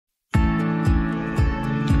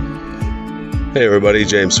Hey everybody,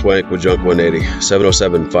 James Swank with JUNK180,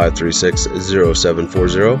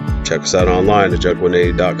 707-536-0740. Check us out online at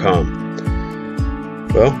JUNK180.com.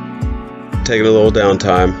 Well, taking a little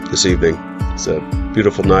downtime this evening. It's a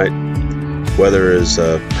beautiful night. Weather is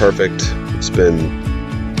perfect. It's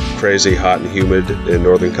been crazy hot and humid in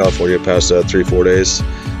Northern California past 3-4 days,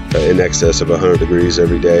 in excess of 100 degrees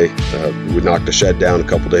every day. We knocked the shed down a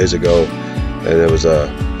couple days ago and it was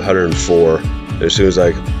 104. And as soon as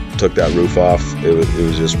I took that roof off, it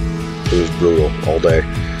was brutal all day.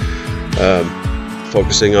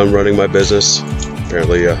 Focusing on running my business.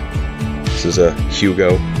 Apparently this is a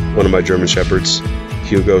Hugo, one of my German Shepherds,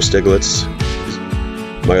 Hugo Stiglitz.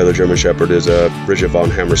 My other German Shepherd is Bridget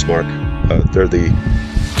von Hammersmark. They're the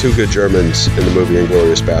two good Germans in the movie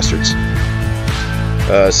Inglourious Bastards.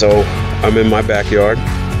 So I'm in my backyard,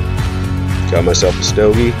 got myself a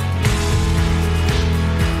stogie,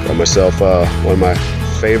 got myself one of my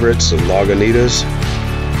favorites, Lagunitas,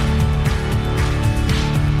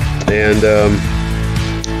 and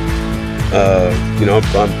you know,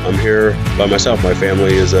 I'm here by myself. My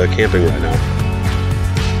family is camping right now.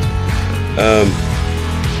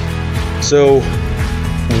 So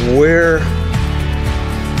where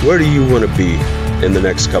do you want to be in the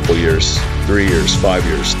next couple years? 3 years, 5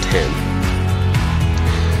 years, 10?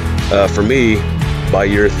 For me, by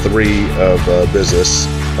year 3 of business,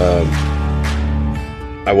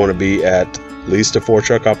 I want to be at least a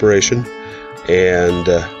 4-truck operation, and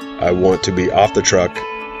I want to be off the truck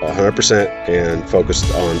 100% and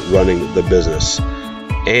focused on running the business.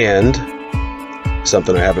 And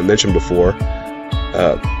something I haven't mentioned before,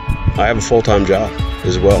 I have a full-time job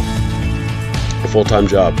as well. A full-time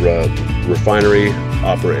job, refinery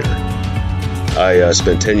operator. I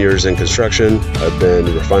spent 10 years in construction. I've been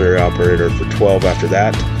a refinery operator for 12 after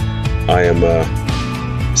that. I am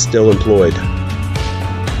still employed.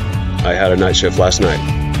 I had a night shift last night.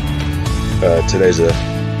 Today's a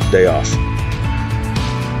day off.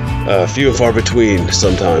 Few and far between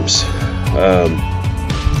sometimes.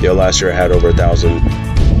 You know, last year I had over 1,000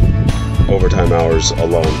 overtime hours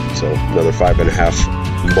alone, so another 5.5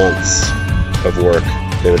 months of work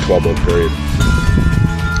in a 12-month period.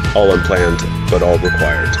 All unplanned, but all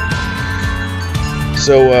required.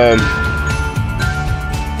 So,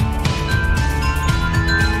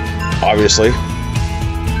 obviously,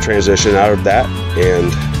 transition out of that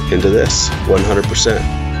and into this 100%.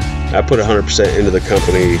 I put 100% into the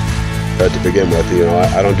company to begin with. You know,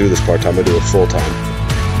 I don't do this part-time, I do it full-time.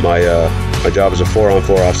 My job is a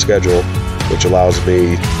 4-on-4-off schedule, which allows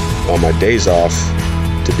me on my days off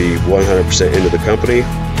to be 100% into the company.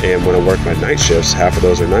 And when I work my night shifts, half of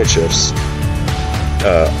those are night shifts,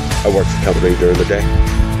 I work for the company during the day.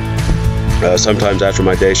 Sometimes after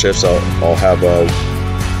my day shifts, I'll have you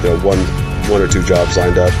know, one or two jobs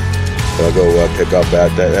lined up. I'll go pick up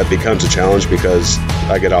at. That becomes a challenge because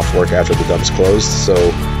I get off work after the dump's closed. So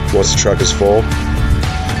once the truck is full,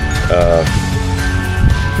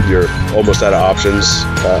 you're almost out of options.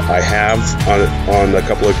 I have on a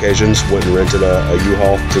couple of occasions went and rented a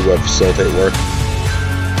U-Haul to facilitate work,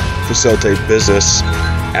 facilitate business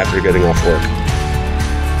after getting off work.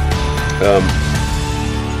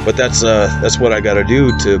 But that's what I got to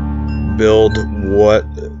do to build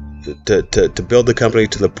to build the company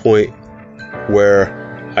to the point where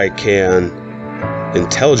I can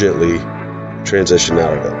intelligently transition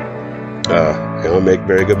out of it. And I'll make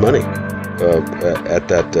very good money at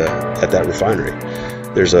that refinery.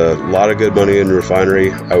 There's a lot of good money in the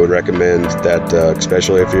refinery. I would recommend that,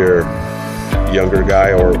 especially if you're a younger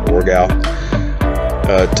guy or gal,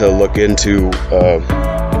 to look into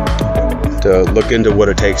what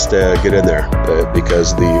it takes to get in there,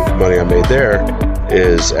 because the money I made there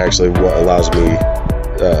is actually what allows me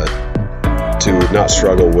to not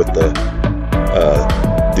struggle with the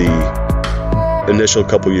initial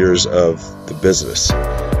couple years of the business.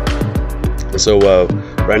 So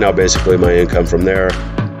right now, basically, my income from there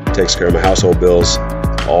takes care of my household bills.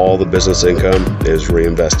 All the business income is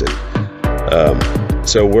reinvested.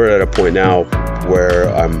 So we're at a point now where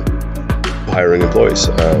I'm hiring employees.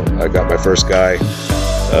 I got my first guy,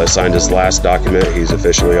 signed his last document. He's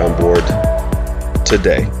officially on board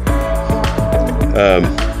today.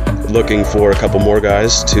 Looking for a couple more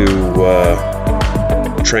guys to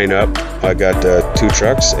train up. I got 2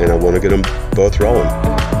 trucks and I want to get them both rolling.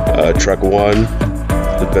 Truck 1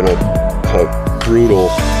 has been a brutal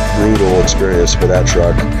experience for that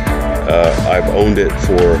truck. I've owned it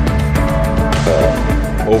for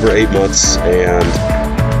over 8 months, and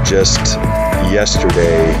just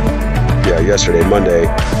yesterday, Monday,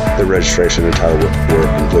 the registration and title were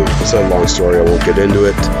complete. It's a long story. I won't get into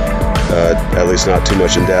it, at least not too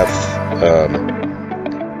much in depth.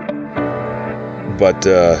 But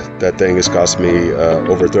that thing has cost me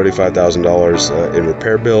over $35,000 in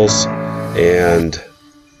repair bills, and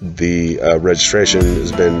the registration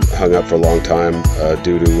has been hung up for a long time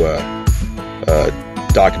due to a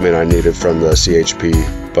document I needed from the CHP,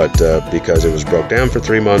 but because it was broke down for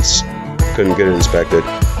 3 months, couldn't get it inspected.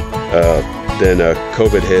 Then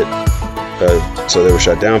COVID hit, so they were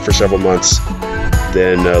shut down for several months.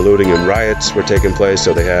 Then looting and riots were taking place,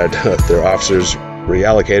 so they had their officers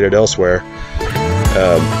reallocated elsewhere.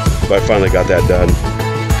 But I finally got that done,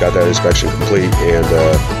 got that inspection complete, and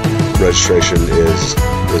registration is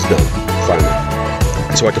done, finally.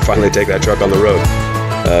 So I can finally take that truck on the road.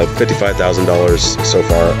 $55,000 so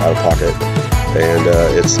far out of pocket, and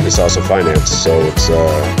it's also financed, so it's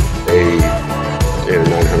 $800 or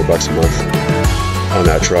 $900 a month on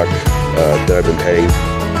that truck that I've been paying,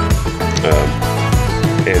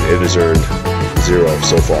 and it has earned $0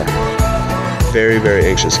 so far. Very, very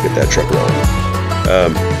anxious to get that truck rolling.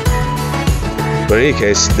 But in any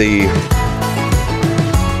case, the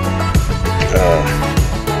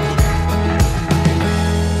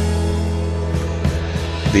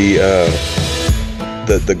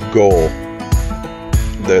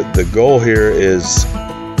goal here is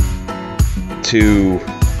to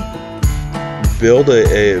build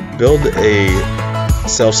a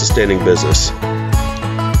self-sustaining business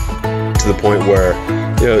to the point where,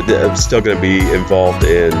 you know, I'm still going to be involved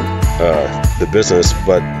in the business,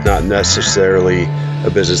 but not necessarily a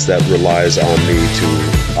business that relies on me to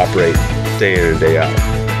operate day in and day out.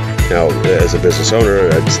 Now, as a business owner,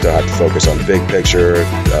 I still have to focus on the big picture,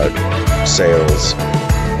 sales,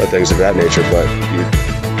 things of that nature, but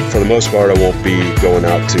for the most part, I won't be going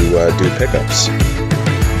out to do pickups,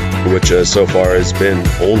 which so far has been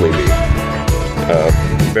only me.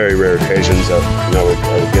 Very rare occasions I would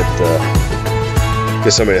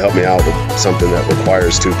get somebody to help me out with something that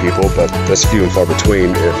requires 2 people, but that's few and far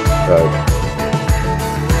between.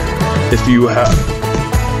 If you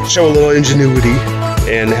show a little ingenuity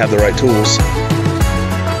and have the right tools.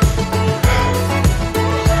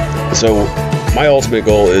 So my ultimate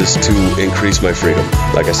goal is to increase my freedom.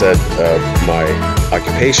 Like I said, my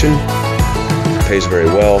occupation pays very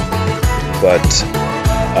well, but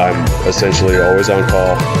I'm essentially always on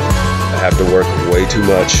call. I have to work way too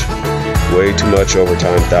much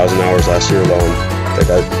overtime, 1,000 hours last year alone. I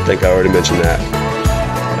think I already mentioned that.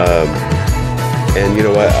 And you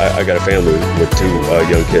know what? I got a family with 2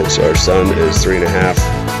 young kids. Our son is 3.5.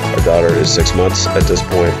 Our daughter is 6 months at this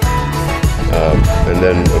point. And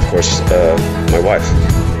then, of course, my wife.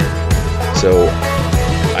 So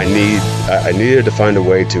I needed to find a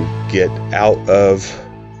way to get out of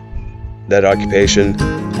that occupation,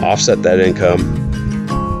 offset that income,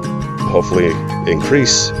 hopefully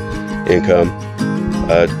increase income,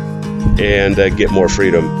 and get more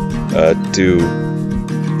freedom to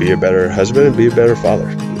be a better husband and be a better father.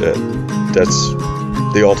 That's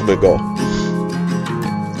the ultimate goal.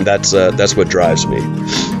 That's what drives me.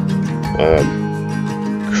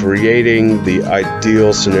 Creating the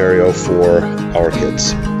ideal scenario for our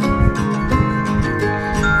kids.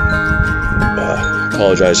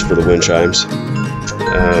 Apologize for the wind chimes.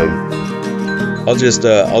 I'll just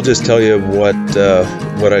tell you what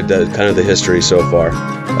I did, kind of the history so far.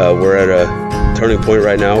 We're at a turning point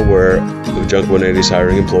right now where JUNK180 is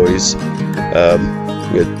hiring employees. I'm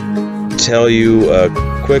going to tell you a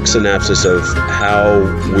quick synopsis of how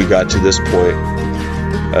we got to this point.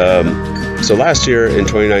 So last year in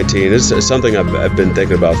 2019, this is something I've been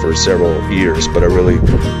thinking about for several years, but I really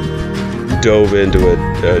dove into it,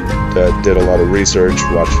 did a lot of research,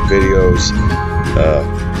 watched videos,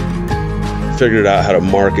 figured out how to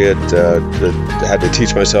market, had to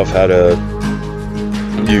teach myself how to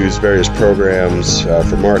use various programs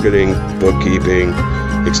for marketing, bookkeeping,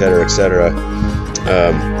 etc., etc.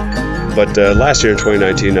 But last year in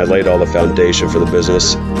 2019, I laid all the foundation for the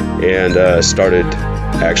business and started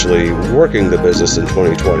actually working the business in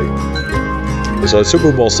 2020. So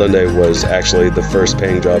Super Bowl Sunday was actually the first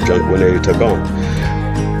paying job JUNK180 took on.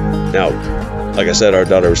 Now, like I said, our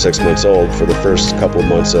daughter was 6 months old. For the first couple of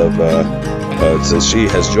months of since she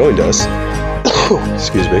has joined us,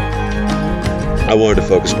 excuse me, I wanted to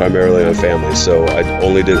focus primarily on family, so I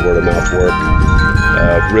only did word of mouth work.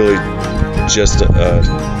 Really, just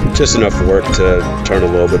enough work to turn a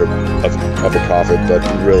little bit of a profit, but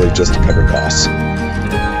really just to cover costs.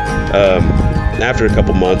 After a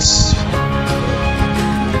couple months,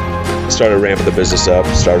 started ramping the business up,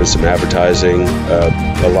 started some advertising.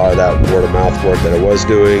 A lot of that word of mouth work that I was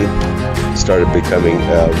doing started becoming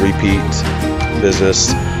repeat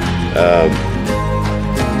business.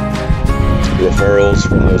 referrals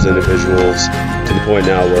from those individuals to the point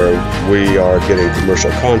now where we are getting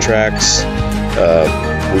commercial contracts.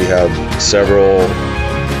 We have several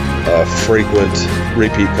frequent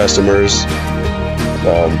repeat customers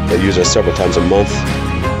that use us several times a month.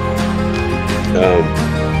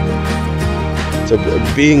 So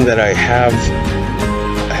being that I have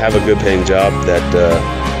a good paying job that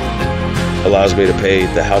allows me to pay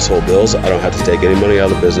the household bills, I don't have to take any money out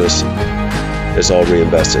of the business. It's all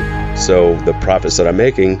reinvested. So the profits that I'm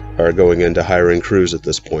making are going into hiring crews at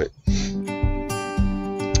this point.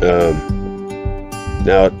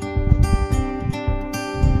 Now,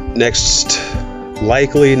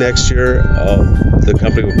 likely next year, the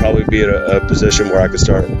company will probably be in a position where I could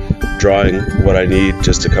start drawing what I need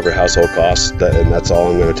just to cover household costs, and that's all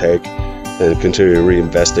I'm going to take, and continue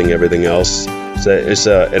reinvesting everything else. So it's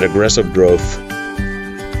an aggressive growth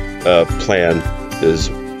plan is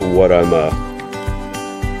what I'm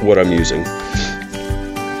using.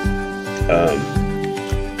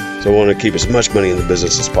 So I want to keep as much money in the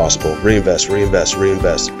business as possible. Reinvest.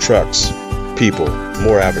 Trucks, people,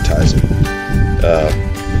 more advertising,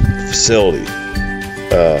 facility.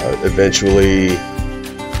 Eventually,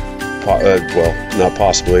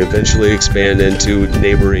 eventually expand into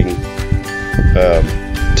neighboring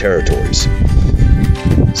territories.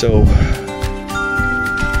 So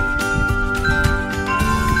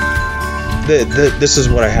this is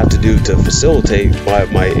what I have to do to facilitate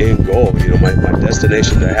my end goal, my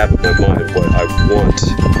destination that I have in my mind, what I want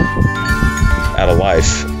out of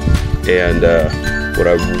life, and what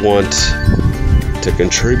I want to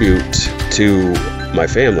contribute to my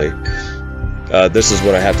family. This is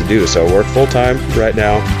what I have to do. So I work full-time right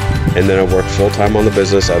now, and then I work full-time on the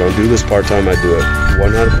business. I don't do this part-time. I do it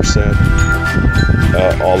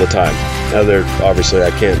 100% all the time. Now, obviously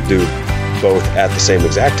I can't do both at the same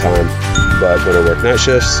exact time, but when I work night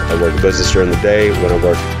shifts, I work the business during the day. When I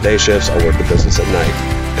work day shifts, I work the business at night.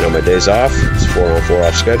 And on my days off, it's 4 on 4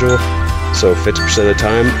 off schedule. So 50% of the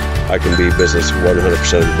time, I can be business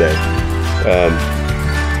 100% of the day.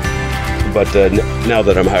 But now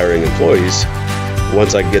that I'm hiring employees,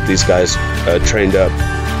 once I get these guys trained up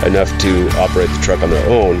enough to operate the truck on their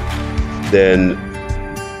own, then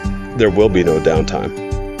there will be no downtime.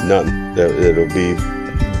 None. It'll be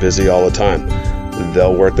busy all the time.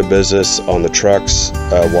 They'll work the business on the trucks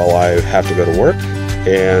while I have to go to work,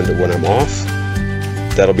 and when I'm off,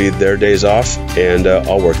 that'll be their days off, and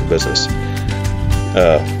I'll work the business.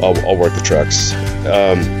 I'll work the trucks.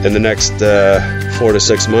 In the next 4 to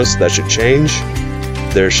 6 months, that should change.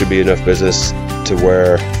 There should be enough business to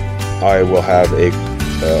where I will have a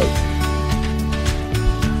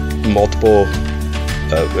multiple.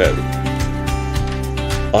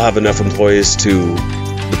 I'll have enough employees to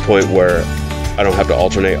the point where I don't have to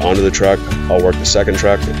alternate onto the truck. I'll work the second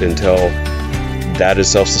truck until that is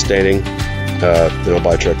self-sustaining. Then I'll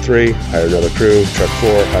buy truck 3, hire another crew, truck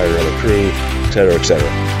 4, hire another crew, etc., etc.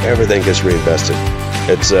 Everything gets reinvested.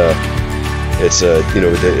 It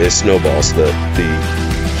snowballs. The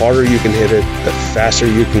harder you can hit it, the faster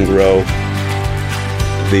you can grow,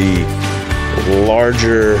 the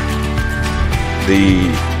larger the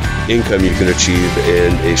income you can achieve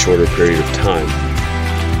in a shorter period of time,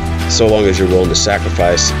 so long as you're willing to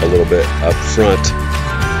sacrifice a little bit up front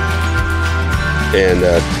and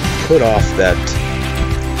put off the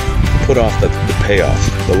payoff.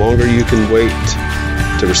 The longer you can wait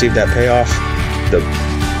to receive that payoff, the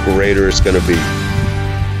greater it's going to be.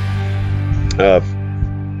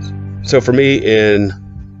 So for me, in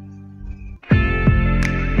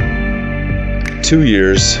 2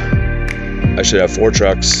 years, I should have 4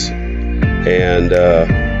 trucks and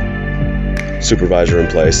supervisor in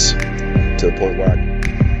place, to the point where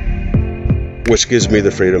which gives me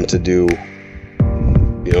the freedom to do,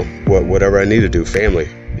 whatever I need to do. Family,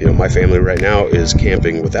 my family right now is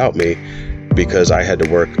camping without me because I had to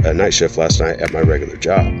work a night shift last night at my regular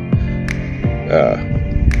job.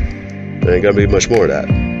 There ain't gonna be much more of that.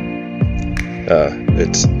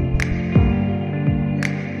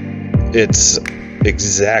 It's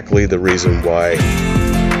exactly the reason why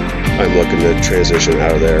I'm looking to transition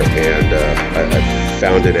out of there, and I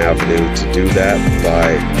found an avenue to do that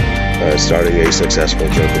by starting a successful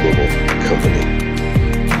junk removal company.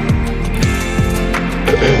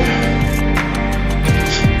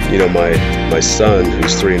 My son,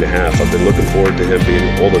 who's 3.5, I've been looking forward to him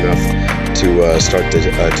being old enough to start to teach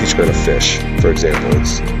him how to fish, for example.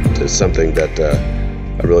 It's something that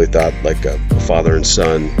I really thought like a father and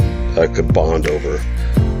son could bond over,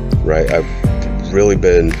 right? I've really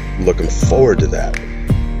been looking forward to that.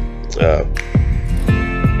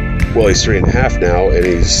 Well, he's 3.5 now, and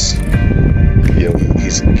he's,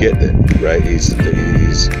 he's getting it, right? He's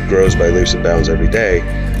grows by leaps and bounds every day.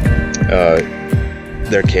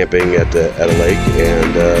 They're camping at a lake,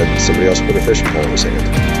 and somebody else put a fishing pole in his hand,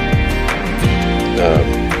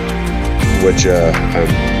 which I'm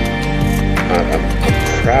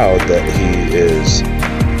proud that he is,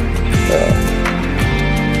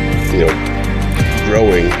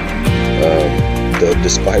 growing.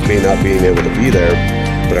 Despite me not being able to be there,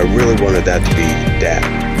 but I really wanted that to be Dad.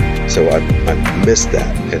 So I missed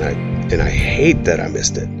that, and I hate that I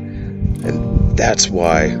missed it. And that's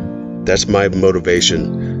my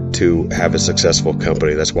motivation to have a successful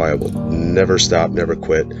company. That's why I will never stop, never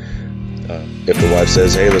quit. If the wife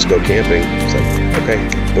says, "Hey, let's go camping," it's like, okay,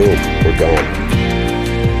 boom, we're gone.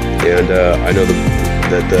 And I know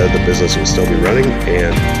that the business will still be running,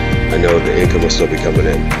 and I know the income will still be coming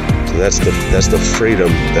in. So that's the freedom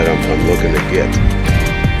that I'm looking to get.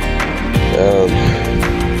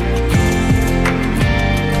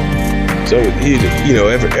 So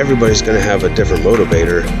everybody's going to have a different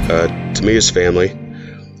motivator. To me, it's family,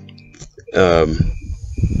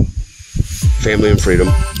 family and freedom.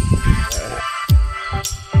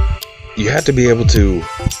 You have to be able to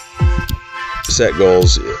set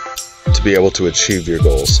goals to be able to achieve your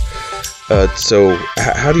goals. So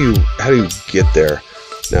how do you get there?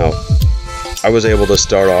 Now, I was able to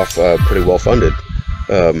start off pretty well funded.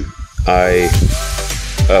 I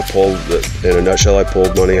pulled, in a nutshell, I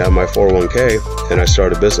pulled money out of my 401k and I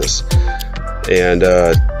started a business. And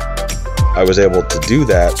I was able to do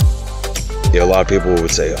that. A lot of people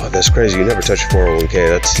would say, "Oh, that's crazy. You never touch your 401k.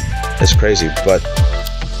 That's crazy." But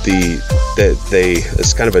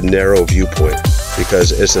it's kind of a narrow viewpoint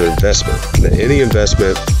because it's an investment. Any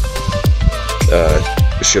investment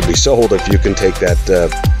should be sold if you can take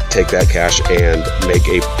that cash and make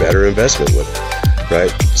a better investment with it,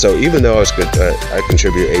 right? So even though I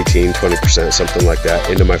contribute 18-20%, something like that,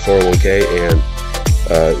 into my 401k, and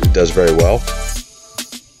it does very well.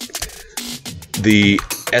 The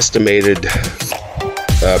estimated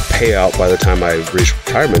payout by the time I reached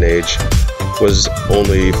retirement age was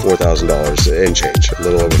only $4,000 and change, a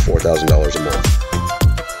little over $4,000 a month.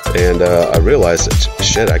 And I realized that,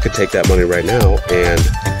 shit, I could take that money right now and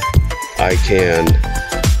I can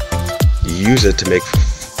use it to make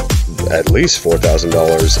at least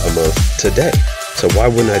 $4,000 a month today. So why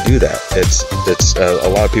wouldn't I do that? It's a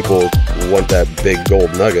lot of people want that big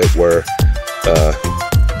gold nugget where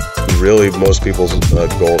really most people's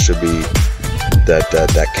goal should be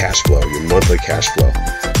that cash flow, your monthly cash flow.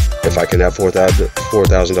 If I can have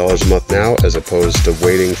 $4,000 a month now, as opposed to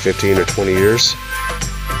waiting 15 or 20 years,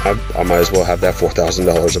 I might as well have that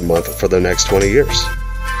 $4,000 a month for the next 20 years.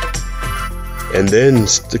 And then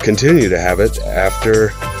to continue to have it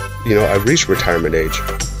after, I reached retirement age.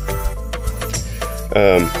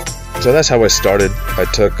 So that's how I started. I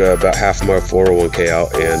took about half of my 401k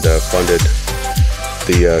out and funded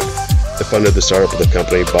the startup of the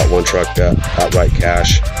company, bought one truck outright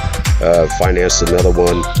cash, financed another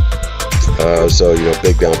one, so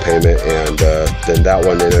big down payment, and then that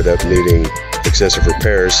one ended up needing extensive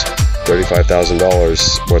repairs,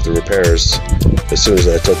 $35,000 worth of repairs as soon as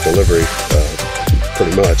I took delivery,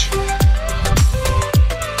 pretty much.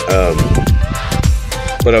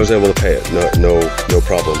 But I was able to pay it, no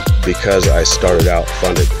problem, because I started out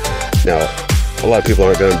funded. Now, a lot of people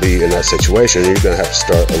aren't going to be in that situation. You're going to have to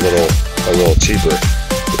start a little cheaper.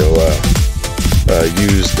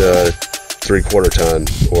 Used 3/4 ton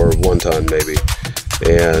or 1 ton maybe,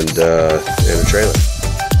 and a trailer.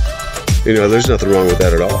 There's nothing wrong with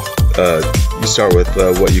that at all. You start with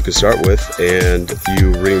what you can start with, and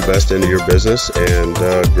you reinvest into your business and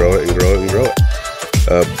grow it and grow it and grow it.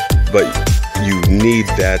 But you need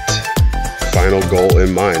that final goal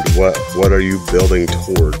in mind. What are you building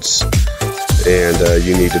towards? And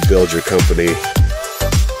you need to build your company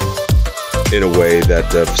in a way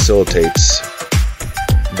that facilitates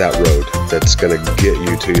that road that's going to get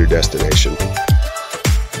you to your destination.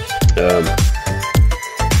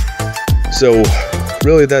 So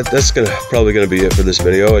really that's probably going to be it for this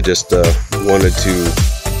video. I just wanted to,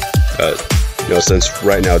 since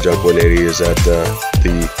right now JUNK180 is at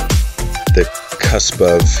the cusp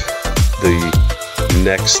of the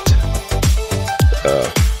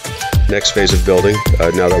next phase of building,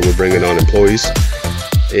 now that we're bringing on employees,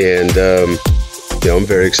 and I'm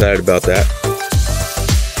very excited about that.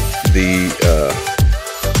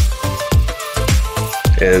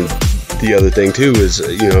 And the other thing too is,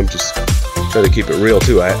 I'm just trying to keep it real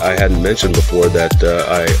too. I hadn't mentioned before that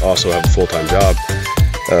I also have a full-time job.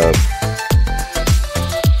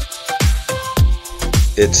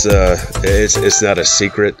 It's not a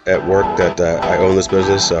secret at work that I own this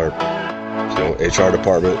business. HR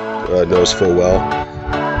department knows full well.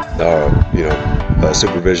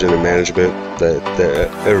 Supervision and management that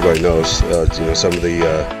everybody knows. Some of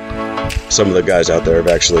the guys out there have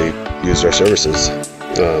actually used our services.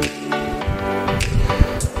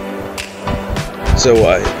 So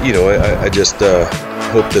I just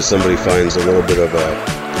hope that somebody finds a little bit of a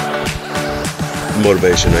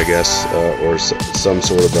motivation, I guess, or some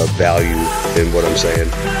sort of a value in what I'm saying.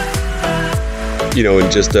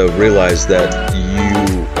 And just realize that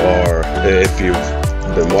you are, if you've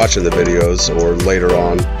been watching the videos, or later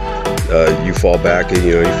on you fall back and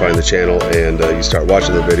you find the channel and you start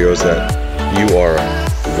watching the videos, that you are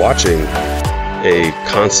watching a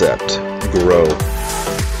concept grow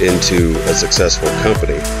into a successful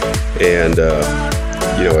company. And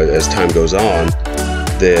as time goes on,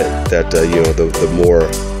 the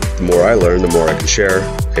more I learn, the more I can share,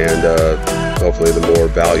 and hopefully the more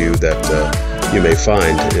value that you may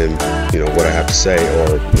find in what I have to say,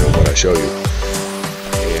 or what I show you.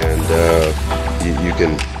 And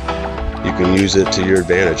you can use it to your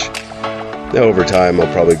advantage. Now, over time,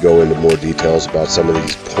 I'll probably go into more details about some of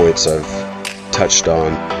these points I've touched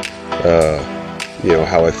on.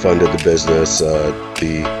 How I funded the business,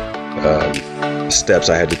 the steps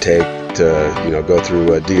I had to take to go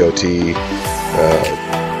through DOT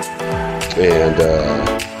and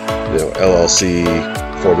LLC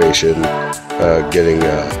formation, getting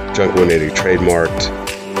JUNK180 trademarked.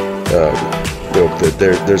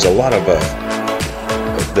 There's a lot of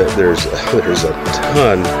there's a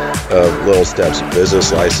ton of little steps: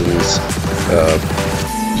 business license,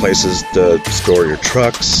 places to store your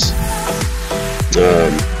trucks,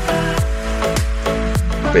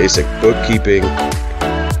 basic bookkeeping,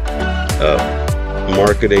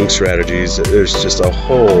 marketing strategies. There's just a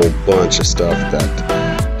whole bunch of stuff that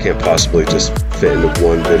can't possibly just fit into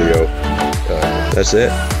one video. That's it.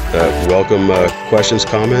 Welcome questions,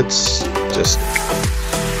 comments, just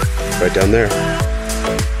right down there.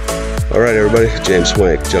 Alright everybody, James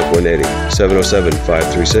Swank, JUNK180,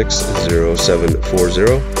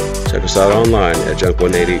 707-536-0740. Check us out online at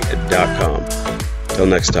junk180.com. Till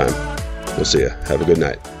next time, we'll see you. Have a good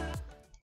night.